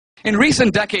In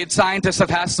recent decades, scientists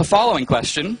have asked the following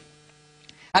question,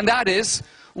 and that is,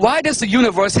 why does the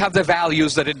universe have the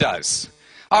values that it does?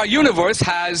 Our universe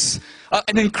has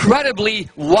an incredibly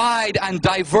wide and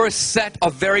diverse set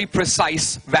of very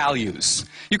precise values.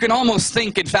 You can almost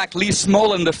think, in fact, Lee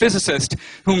Smolin, the physicist,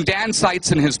 whom Dan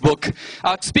cites in his book,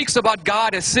 speaks about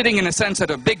God as sitting, in a sense,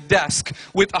 at a big desk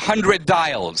with 100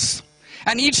 dials.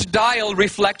 And each dial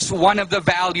reflects one of the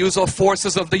values or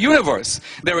forces of the universe.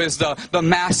 There is the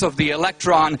mass of the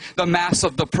electron, the mass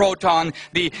of the proton,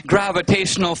 the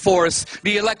gravitational force,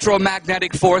 the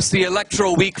electromagnetic force, the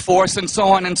electroweak force, and so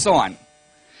on and so on.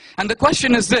 And the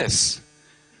question is this: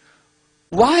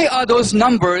 why are those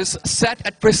numbers set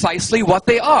at precisely what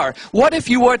they are? What if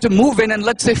you were to move in and,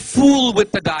 let's say, fool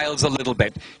with the dials a little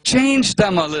bit, change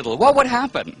them a little? What would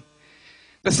happen?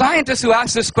 The scientists who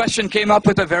asked this question came up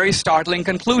with a very startling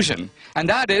conclusion, and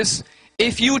that is,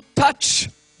 if you touch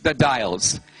the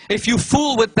dials, if you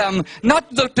fool with them, not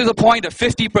to the point of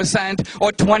 50%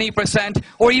 or 20%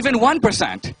 or even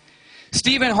 1%.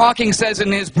 Stephen Hawking says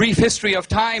in his Brief History of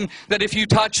Time that if you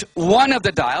touch one of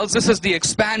the dials, this is the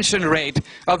expansion rate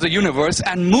of the universe,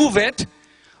 and move it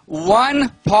 1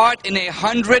 part in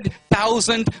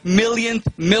 100,000 millionth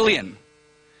million,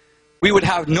 we would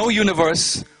have no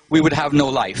universe, we would have no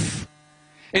life.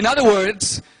 In other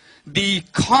words, the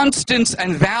constants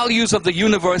and values of the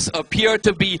universe appear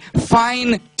to be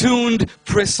fine-tuned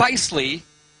precisely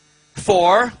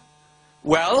for,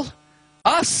 well,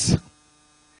 us.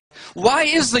 Why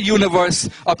is the universe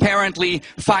apparently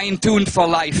fine-tuned for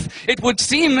life? It would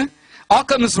seem,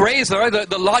 Occam's razor,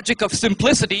 the logic of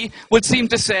simplicity, would seem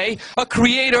to say a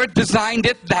creator designed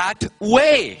it that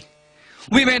way.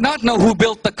 We may not know who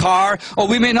built the car, or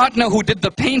we may not know who did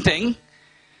the painting,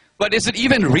 but is it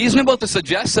even reasonable to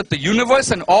suggest that the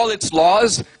universe and all its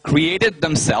laws created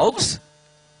themselves?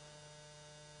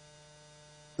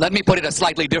 Let me put it a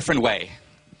slightly different way.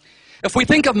 If we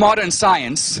think of modern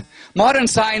science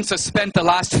has spent the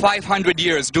last 500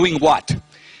 years doing what?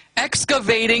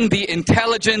 Excavating the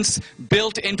intelligence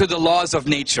built into the laws of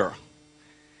nature.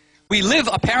 We live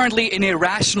apparently in a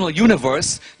rational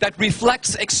universe that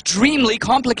reflects extremely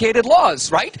complicated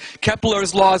laws, right?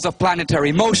 Kepler's laws of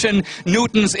planetary motion,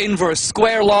 Newton's inverse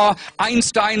square law,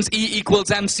 Einstein's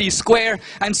E=mc squared,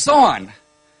 and so on.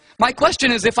 My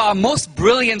question is, if our most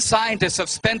brilliant scientists have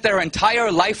spent their entire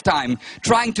lifetime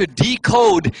trying to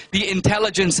decode the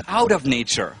intelligence out of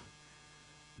nature,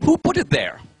 who put it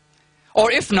there?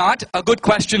 Or if not, a good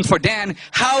question for Dan,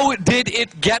 how did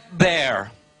it get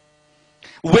there?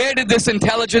 Where did this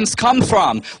intelligence come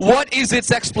from? What is its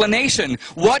explanation?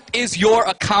 What is your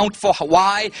account for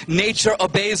why nature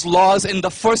obeys laws in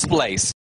the first place?